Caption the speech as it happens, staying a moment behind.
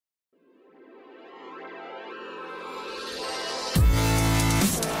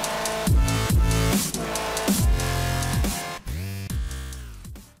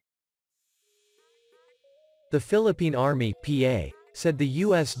The Philippine Army (PA) said the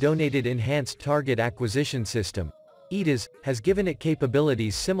U.S. donated Enhanced Target Acquisition System (ITAS) has given it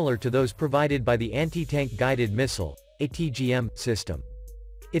capabilities similar to those provided by the Anti-Tank Guided Missile (ATGM) system.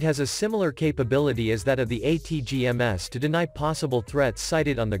 It has a similar capability as that of the ATGMs to deny possible threats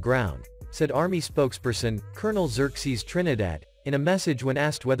sighted on the ground, said Army spokesperson, Colonel Xerxes Trinidad, in a message when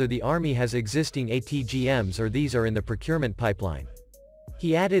asked whether the Army has existing ATGMs or these are in the procurement pipeline.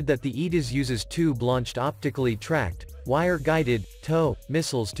 He added that the ITAS uses tube-launched optically tracked, wire-guided, TOW,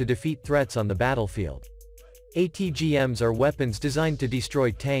 missiles to defeat threats on the battlefield. ATGMs are weapons designed to destroy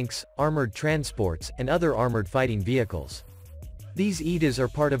tanks, armored transports, and other armored fighting vehicles. These ITAS are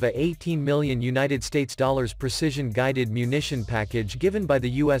part of a $18 million precision-guided munition package given by the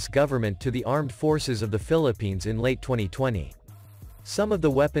U.S. government to the armed forces of the Philippines in late 2020. Some of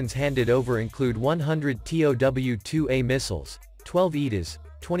the weapons handed over include 100 TOW-2A missiles, 12 ITAS,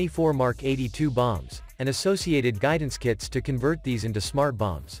 24 Mark 82 bombs, and associated guidance kits to convert these into smart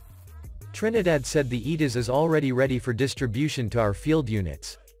bombs. Trinidad said the ITAS is already ready for distribution to our field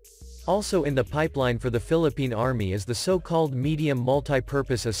units. Also in the pipeline for the Philippine Army is the so-called Medium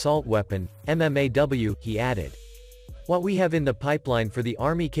Multi-Purpose Assault Weapon, MMAW, he added. What we have in the pipeline for the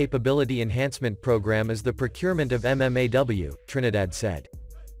Army Capability Enhancement Program is the procurement of MMAW, Trinidad said.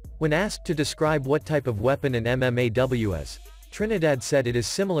 When asked to describe what type of weapon an MMAW is, Trinidad said it is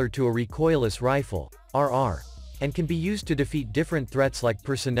similar to a recoilless rifle, RR, and can be used to defeat different threats like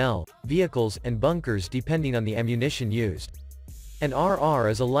personnel, vehicles, and bunkers depending on the ammunition used. An RR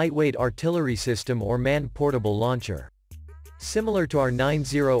is a lightweight artillery system or man-portable launcher. Similar to our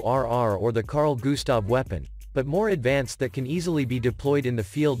 90RR or the Carl Gustav weapon, but more advanced that can easily be deployed in the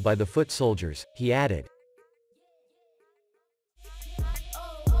field by the foot soldiers, he added.